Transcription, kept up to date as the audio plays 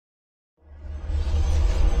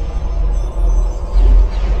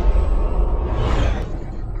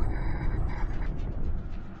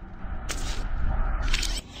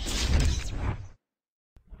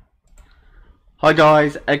Hi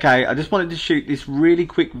guys, okay, I just wanted to shoot this really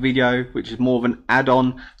quick video which is more of an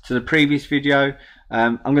add-on to the previous video.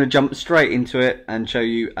 I'm going to jump straight into it and show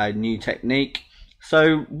you a new technique.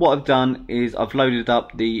 So what I've done is I've loaded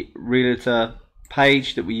up the Realtor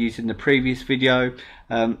page that we used in the previous video.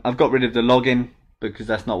 I've got rid of the login because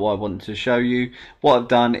that's not what I wanted to show you. What I've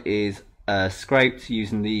done is scraped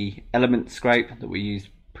using the element scrape that we used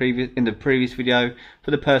in the previous video for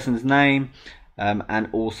the person's name. And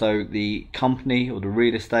also the company or the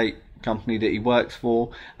real estate company that he works for.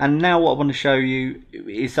 And now what I want to show you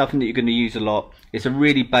is something that you're going to use a lot. It's a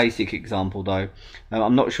really basic example though.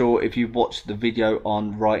 I'm not sure if you've watched the video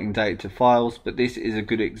on writing data to files, but this is a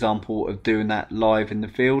good example of doing that live in the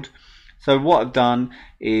field. So what I've done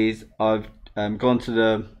is I've gone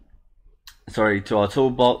to our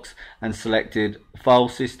toolbox and selected file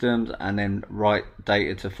systems and then write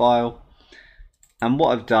data to file. And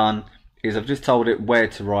what I've done is I've just told it where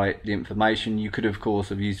to write the information. You could of course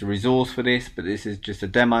have used a resource for this, but this is just a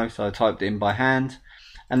demo, so I typed it in by hand.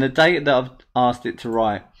 And the data that I've asked it to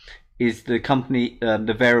write is the company,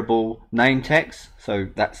 the variable name text, so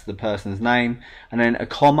that's the person's name, and then a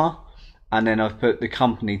comma, and then I've put the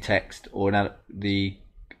company text or the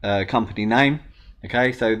company name.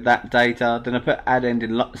 Okay, so that data, then I put add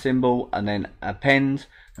ending symbol and then append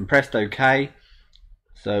and pressed OK.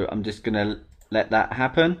 So I'm just going to let that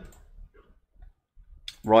happen.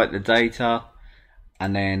 Write the data,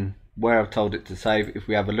 and then where I've told it to save, if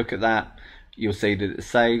we have a look at that, you'll see that it's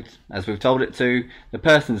saved as we've told it to. The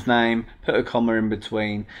person's name, put a comma in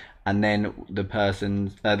between, and then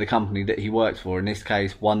the company that he works for, in this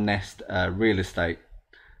case One Nest Real Estate.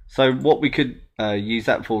 So what we could use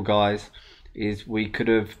that for, guys, is we could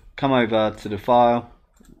have come over to the file,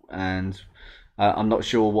 and I'm not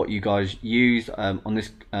sure what you guys use. On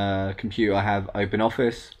this computer I have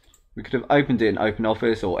OpenOffice. We could have opened it in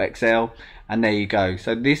OpenOffice or Excel, and there you go.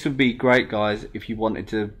 So this would be great, guys, if you wanted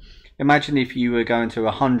to. Imagine if you were going to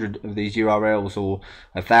 100 of these URLs, or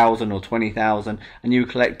 1,000 or 20,000, and you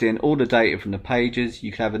were collecting all the data from the pages.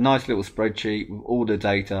 You could have a nice little spreadsheet with all the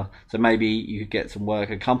data. So maybe you could get some work,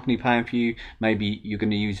 a company paying for you. Maybe you're going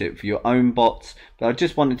to use it for your own bots. But I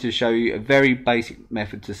just wanted to show you a very basic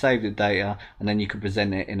method to save the data, and then you can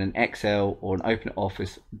present it in an Excel or an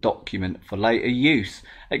OpenOffice document for later use.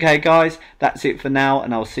 Okay guys, that's it for now,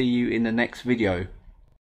 and I'll see you in the next video.